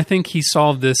things. And I think he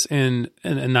solved this and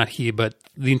not he, but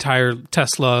the entire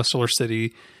Tesla, Solar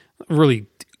City, really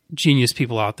genius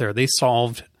people out there. They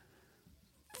solved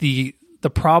the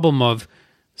problem of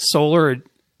solar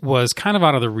was kind of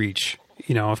out of the reach,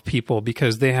 of people,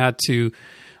 because they had to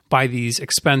buy these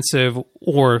expensive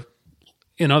or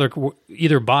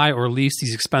either buy or lease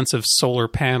these expensive solar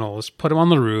panels, put them on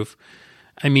the roof.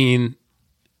 I mean,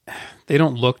 they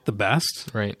don't look the best.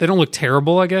 Right. They don't look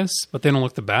terrible, I guess, but they don't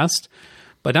look the best.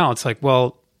 But now it's like,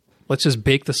 well, let's just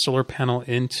bake the solar panel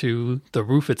into the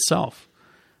roof itself.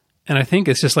 And I think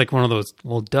it's just like one of those,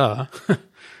 well, duh.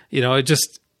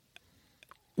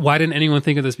 Why didn't anyone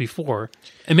think of this before?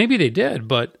 And maybe they did,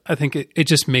 but I think it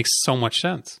just makes so much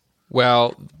sense.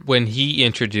 Well, when he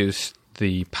introduced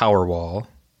the Powerwall,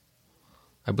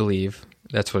 I believe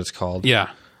that's what it's called. Yeah.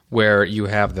 Where you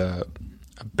have the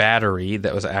battery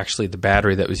that was actually the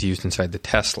battery that was used inside the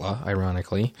Tesla,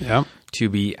 ironically, to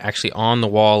be actually on the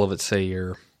wall of, let's say,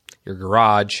 your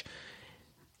garage.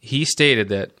 He stated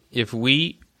that if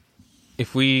we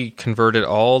converted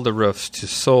all the roofs to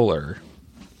solar,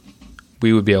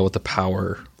 we would be able to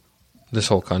power this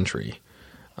whole country.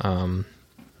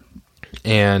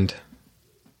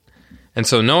 And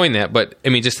so knowing that, but I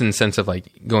mean, just in the sense of like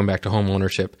going back to home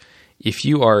ownership, if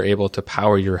you are able to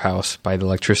power your house by the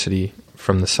electricity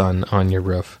from the sun on your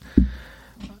roof,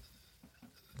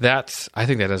 I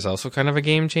think that is also kind of a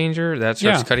game changer. That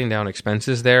starts cutting down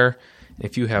expenses there.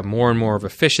 If you have more and more of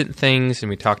efficient things, and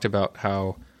we talked about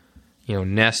how,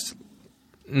 Nest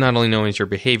not only knows your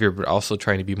behavior, but also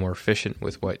trying to be more efficient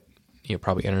with what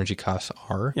probably energy costs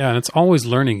are. Yeah, and it's always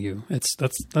learning you. That's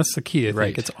the key. I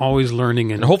think it's always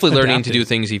learning and hopefully adapting. Learning to do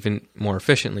things even more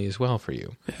efficiently as well for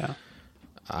you. Yeah,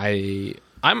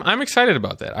 I'm excited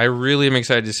about that. I really am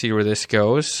excited to see where this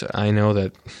goes. I know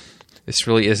that this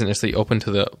really isn't necessarily open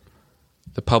to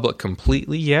the public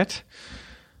completely yet,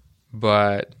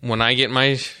 but when I get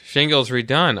my shingles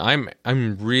redone,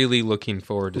 I'm really looking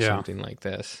forward to something like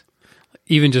this.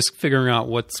 even just figuring out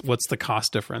what's the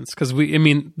cost difference. Because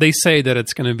they say that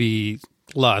it's going to be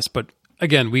less, but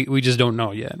again, we just don't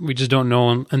know yet. We just don't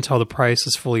know until the price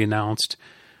is fully announced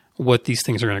what these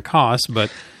things are going to cost.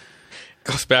 But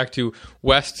goes back to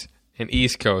West and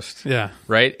East Coast,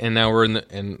 right? And now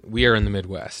we are in the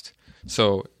Midwest.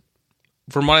 So,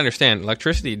 from what I understand,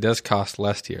 electricity does cost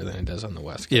less here than it does on the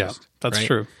West Coast. Yeah, that's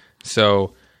true.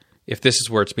 So, if this is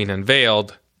where it's being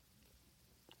unveiled,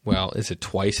 well, is it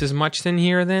twice as much than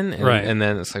here then? Right. And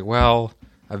then it's like, well,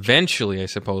 eventually, I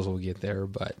suppose we'll get there,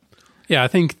 but yeah, I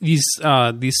think these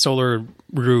solar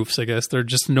roofs, I guess, they're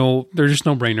just no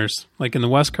brainers. Like in the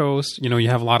West Coast, you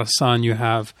have a lot of sun, you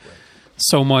have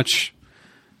so much.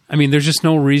 I mean, there's just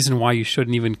no reason why you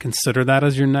shouldn't even consider that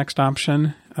as your next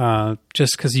option.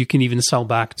 Just because you can even sell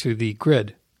back to the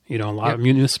grid. A lot of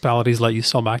municipalities let you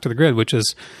sell back to the grid, which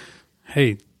is,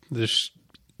 hey, there's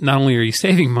not only are you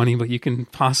saving money, but you can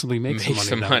possibly make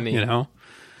some money.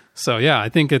 So yeah, I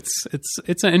think it's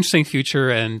an interesting future,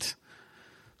 and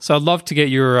so I'd love to get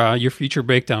your future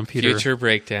breakdown, Peter. Future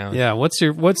breakdown. Yeah, what's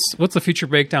the future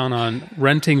breakdown on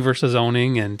renting versus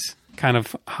owning, and kind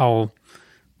of how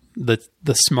the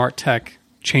smart tech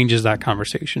changes that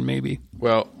conversation, maybe?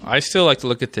 Well, I still like to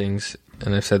look at things,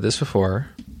 and I've said this before: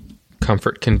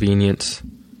 comfort, convenience,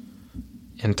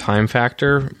 and time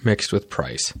factor mixed with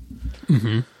price.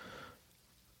 Mm-hmm.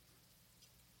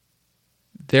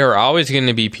 There are always going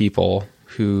to be people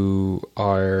who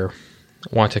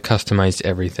want to customize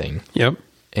everything. Yep.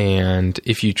 And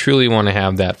if you truly want to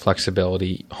have that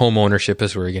flexibility, home ownership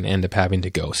is where you're going to end up having to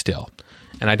go still.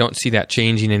 And I don't see that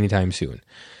changing anytime soon.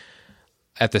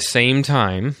 At the same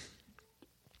time,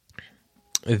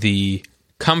 the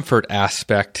comfort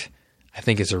aspect, I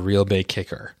think, is a real big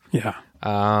kicker. Yeah.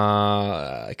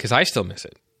 Because I still miss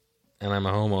it. And I'm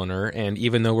a homeowner. And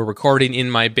even though we're recording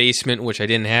in my basement, which I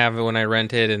didn't have when I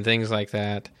rented and things like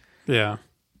that. Yeah.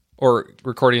 Or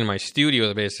recording in my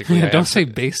studio, basically. Yeah, don't say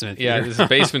basement. Yeah, this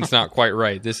basement's not quite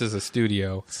right. This is a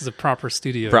studio. This is a proper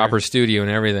studio. Proper studio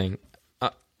and everything.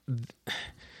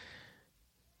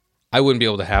 I wouldn't be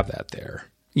able to have that there.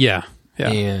 Yeah.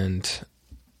 And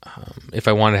if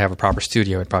I wanted to have a proper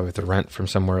studio, I'd probably have to rent from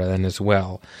somewhere then as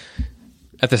well.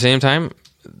 At the same time,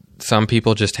 some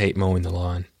people just hate mowing the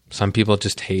lawn. Some people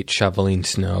just hate shoveling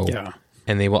snow. Yeah.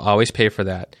 And they will always pay for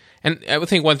that. And I would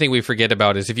think one thing we forget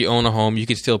about is if you own a home, you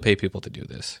can still pay people to do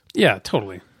this. Yeah,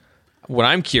 totally. What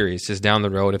I'm curious is down the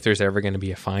road if there's ever going to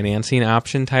be a financing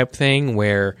option type thing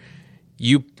where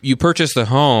you purchase the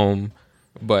home,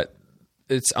 but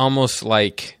it's almost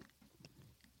like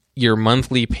your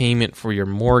monthly payment for your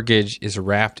mortgage is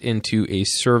wrapped into a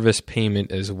service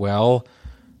payment as well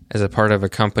as a part of a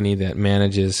company that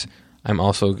manages. I'm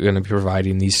also going to be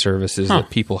providing these services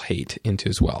that people hate into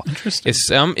as well. Interesting.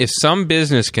 If some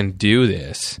business can do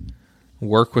this,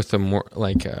 work with a more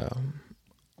like a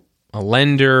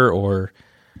lender or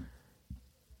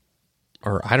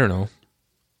I don't know,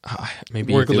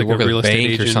 maybe work with a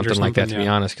bank or something like that. To be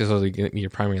honest, because those are going to be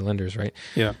your primary lenders, right?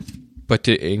 Yeah. But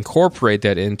to incorporate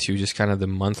that into just kind of the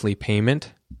monthly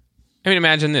payment. I mean,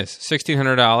 imagine this: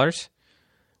 $1,600.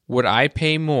 Would I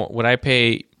pay more? Would I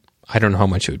pay? I don't know how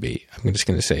much it would be. I'm just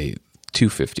going to say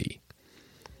 $250.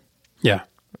 Yeah.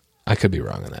 I could be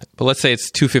wrong on that. But let's say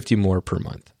it's $250 more per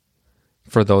month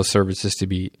for those services to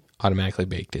be automatically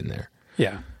baked in there.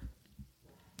 Yeah.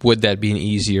 Would that be an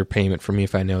easier payment for me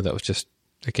if I know that was just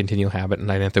a continual habit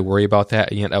and I didn't have to worry about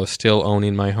that, and yet I was still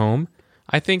owning my home?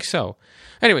 I think so.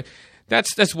 Anyway,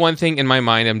 that's one thing in my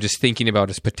mind I'm just thinking about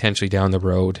is potentially down the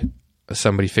road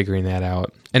somebody figuring that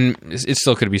out. And it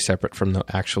still could be separate from the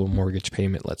actual mortgage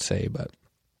payment, let's say. But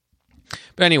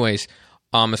anyways,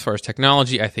 as far as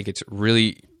technology, I think it's a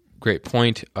really great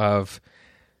point of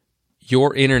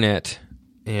your internet,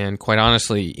 and quite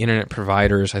honestly, internet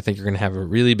providers, I think you're going to have a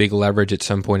really big leverage at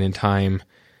some point in time,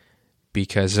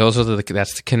 because that's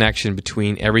the connection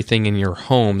between everything in your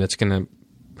home that's going to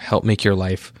help make your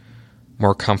life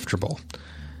more comfortable.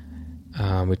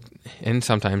 And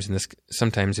sometimes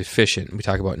efficient. We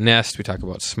talk about Nest, we talk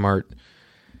about smart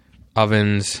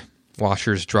ovens,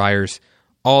 washers, dryers,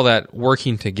 all that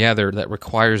working together that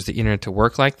requires the internet to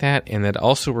work like that, and that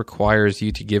also requires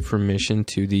you to give permission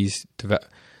to these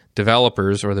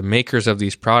developers or the makers of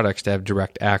these products to have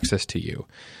direct access to you.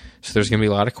 So there's going to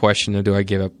be a lot of question of, do I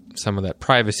give up some of that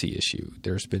privacy issue?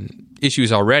 There's been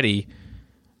issues already,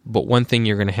 but one thing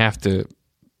you're going to have to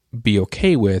be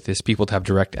okay with is people to have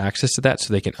direct access to that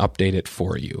so they can update it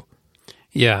for you.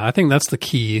 Yeah, I think that's the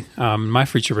key. My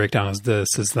feature breakdown is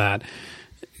that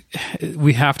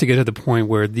we have to get to the point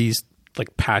where these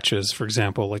like patches, for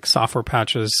example, like software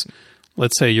patches,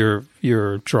 let's say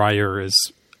your dryer is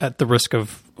at the risk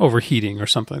of overheating or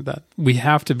something like that. We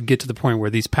have to get to the point where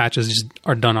these patches just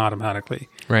are done automatically.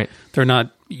 Right. They're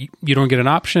not, you don't get an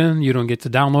option, you don't get to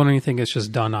download anything, it's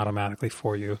just done automatically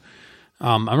for you.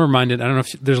 I'm reminded, I don't know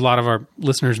if there's a lot of our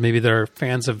listeners maybe that are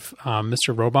fans of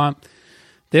Mr. Robot.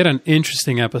 They had an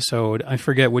interesting episode. I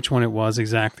forget which one it was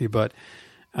exactly, but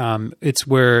it's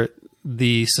where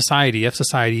the F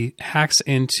Society hacks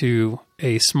into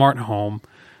a smart home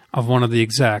of one of the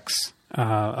execs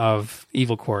of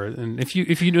Evil Corp. And if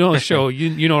you know the show,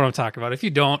 you know what I'm talking about. If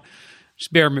you don't,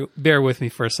 just bear with me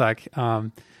for a sec.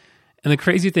 And the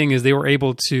crazy thing is they were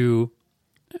able to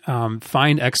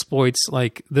find exploits.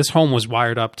 Like, this home was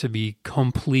wired up to be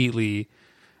completely,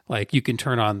 like, you can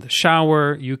turn on the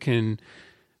shower, you can,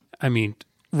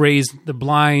 raise the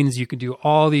blinds, you can do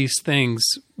all these things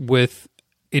with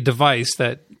a device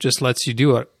that just lets you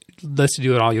do it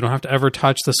all. You don't have to ever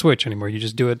touch the switch anymore. You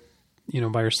just do it,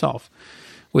 by yourself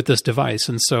with this device.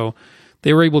 And so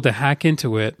they were able to hack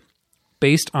into it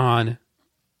based on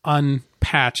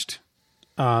unpatched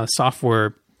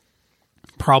software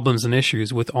problems and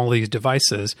issues with all these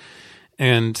devices.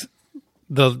 And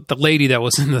the lady that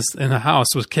was in the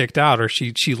house was kicked out, or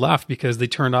she left because they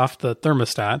turned off the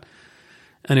thermostat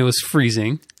and it was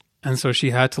freezing. And so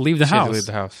she had to leave the house.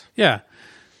 Yeah.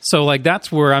 So, like,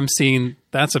 that's where I'm seeing,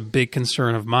 that's a big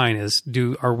concern of mine is,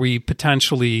 are we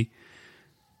potentially,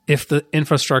 if the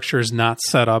infrastructure is not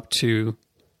set up to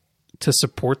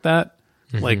support that,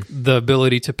 like the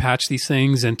ability to patch these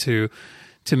things and to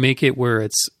make it where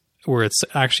it's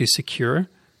actually secure,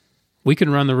 we can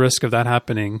run the risk of that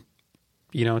happening,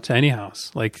 to any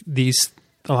house. Like,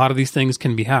 a lot of these things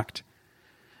can be hacked.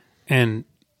 And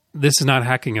this is not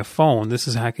hacking a phone, this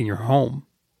is hacking your home.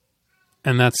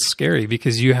 And that's scary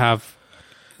because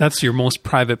that's your most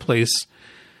private place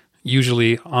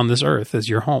usually on this earth, is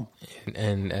your home.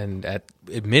 And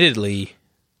admittedly,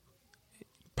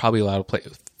 probably a lot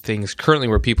of things currently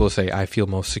where people say, I feel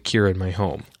most secure in my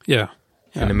home. Yeah.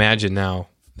 And imagine now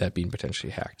that being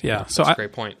potentially hacked. Yeah. So that's a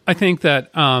great point. I think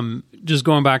that just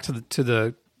going back to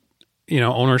the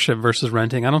ownership versus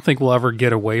renting, I don't think we'll ever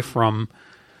get away from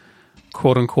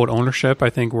quote unquote ownership.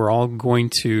 I think we're all going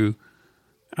to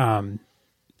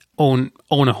own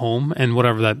a home, and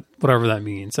whatever that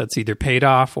means. That's either paid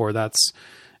off, or that's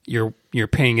you're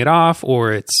paying it off,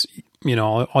 or it's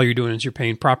all you're doing is you're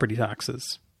paying property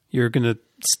taxes. You're gonna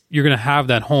have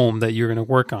that home that you're gonna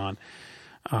work on.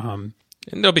 And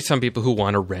there'll be some people who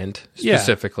want to rent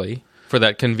specifically for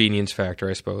that convenience factor,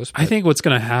 I suppose. But I think what's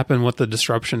going to happen, what the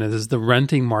disruption is the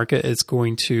renting market is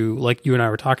going to, like you and I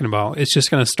were talking about, it's just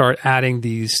going to start adding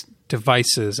these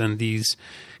devices and these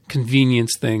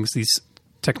convenience things, these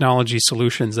technology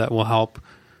solutions that will help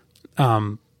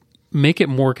make it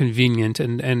more convenient.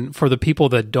 And for the people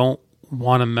that don't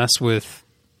want to mess with,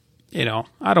 I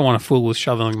don't want to fool with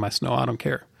shoveling my snow. I don't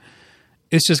care.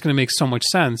 It's just going to make so much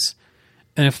sense.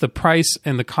 And if the price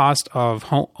and the cost of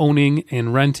owning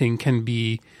and renting can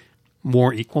be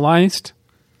more equalized,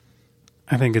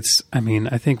 I think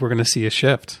we're going to see a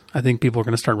shift. I think people are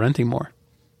going to start renting more.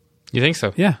 You think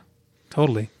so? Yeah,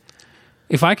 totally.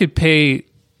 If I could pay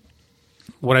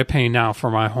what I pay now for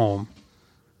my home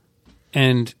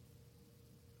and,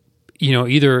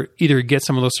 either get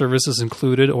some of those services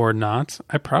included or not,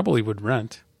 I probably would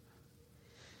rent.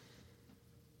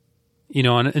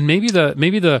 And maybe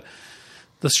the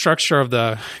structure of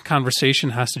the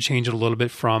conversation has to change a little bit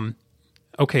from,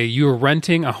 okay, you're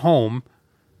renting a home,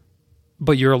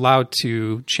 but you're allowed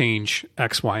to change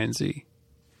X, Y, and Z.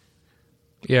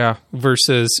 Yeah.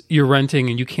 Versus you're renting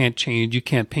and you can't change, you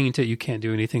can't paint it, you can't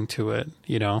do anything to it,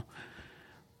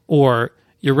 Or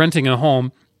you're renting a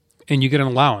home and you get an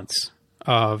allowance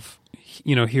of,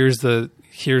 here's a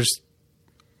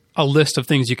list of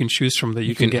things you can choose from that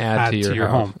you can add to your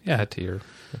home. Yeah. Add to your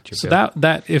so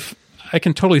that if I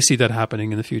can totally see that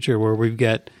happening in the future, where we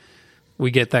get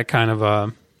that kind of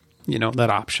that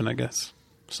option, I guess.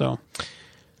 So,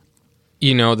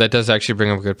 that does actually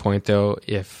bring up a good point, though.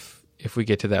 If we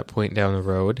get to that point down the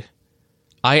road,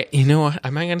 I'm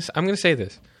going to say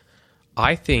this.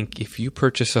 I think if you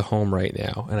purchase a home right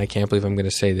now, and I can't believe I'm going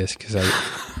to say this because I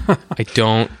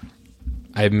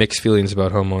have mixed feelings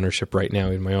about home ownership right now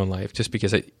in my own life, just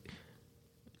because the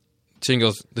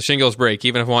shingles break.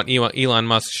 Even if I want Elon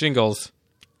Musk shingles,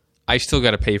 I still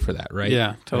got to pay for that, right?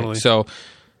 Yeah, totally. Right? So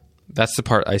that's the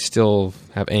part I still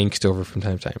have angst over from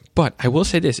time to time. But I will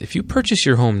say this: if you purchase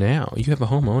your home now, you have a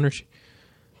home ownership.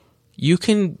 You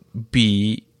can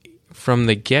be, from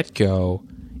the get-go,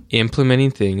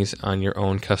 implementing things on your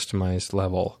own customized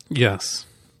level. Yes.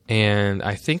 And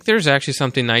I think there's actually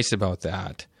something nice about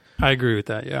that. I agree with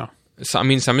that, yeah. So, I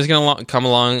mean, somebody's going to come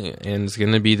along and it's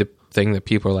going to be the thing that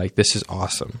people are like, this is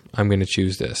awesome. I'm going to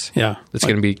choose this. Yeah. That's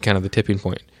going to be kind of the tipping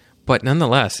point. But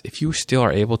nonetheless, if you still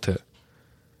are able to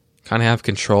kind of have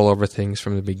control over things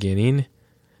from the beginning,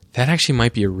 that actually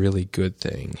might be a really good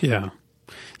thing. Yeah.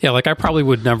 Yeah, like I probably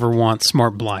would never want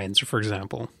smart blinds, for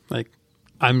example. Like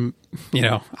I'll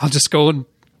just go and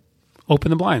open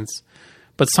the blinds.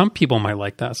 But some people might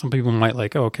like that. Some people might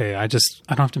like, okay, I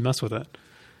don't have to mess with it.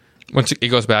 Once it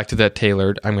goes back to that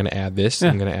tailored, I'm going to add this,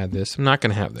 I'm going to add this. I'm not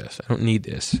going to have this. I don't need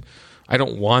this. I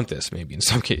don't want this, maybe in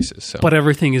some cases. So. But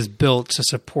everything is built to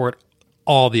support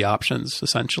all the options,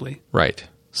 essentially. Right.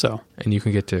 So. And you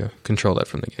can get to control that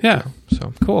from the get-go. Yeah.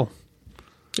 So cool.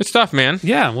 Good stuff, man.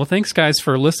 Yeah. Well, thanks, guys,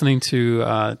 for listening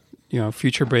to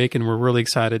Future Break, and we're really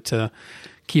excited to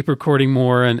keep recording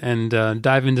more and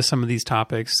dive into some of these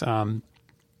topics.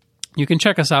 You can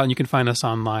check us out and you can find us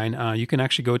online. You can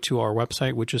actually go to our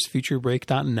website, which is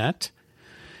futurebreak.net.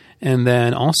 And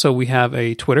then also we have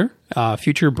a Twitter,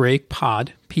 Future Break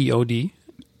Pod, P-O-D.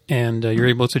 And you're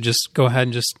able to just go ahead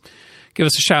and just give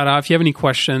us a shout out. If you have any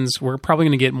questions, we're probably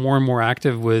going to get more and more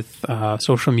active with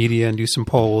social media and do some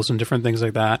polls and different things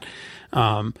like that.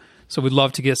 So we'd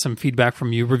love to get some feedback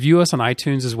from you. Review us on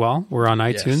iTunes as well. We're on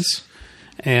iTunes. Yes.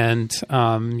 And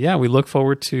we look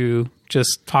forward to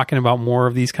just talking about more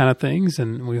of these kind of things,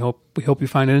 and we hope you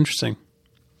find it interesting.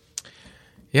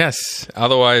 Yes.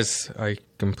 Otherwise, I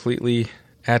completely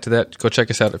add to that. Go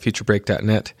check us out at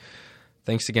futurebreak.net.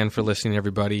 Thanks again for listening,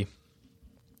 everybody.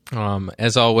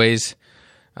 As always,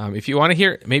 if you want to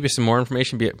hear maybe some more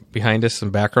information behind us,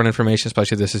 some background information,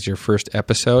 especially if this is your first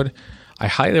episode, I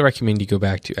highly recommend you go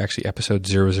back to actually episode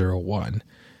 001.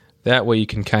 That way you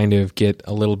can kind of get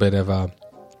a little bit of a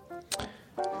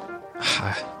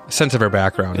sense of our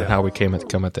background and how we come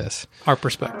at this. Our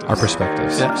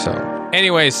perspectives. Yeah. So,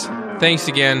 anyways, thanks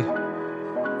again.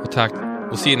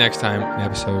 We'll see you next time in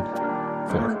episode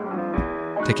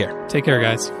 4. Take care. Take care,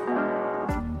 guys.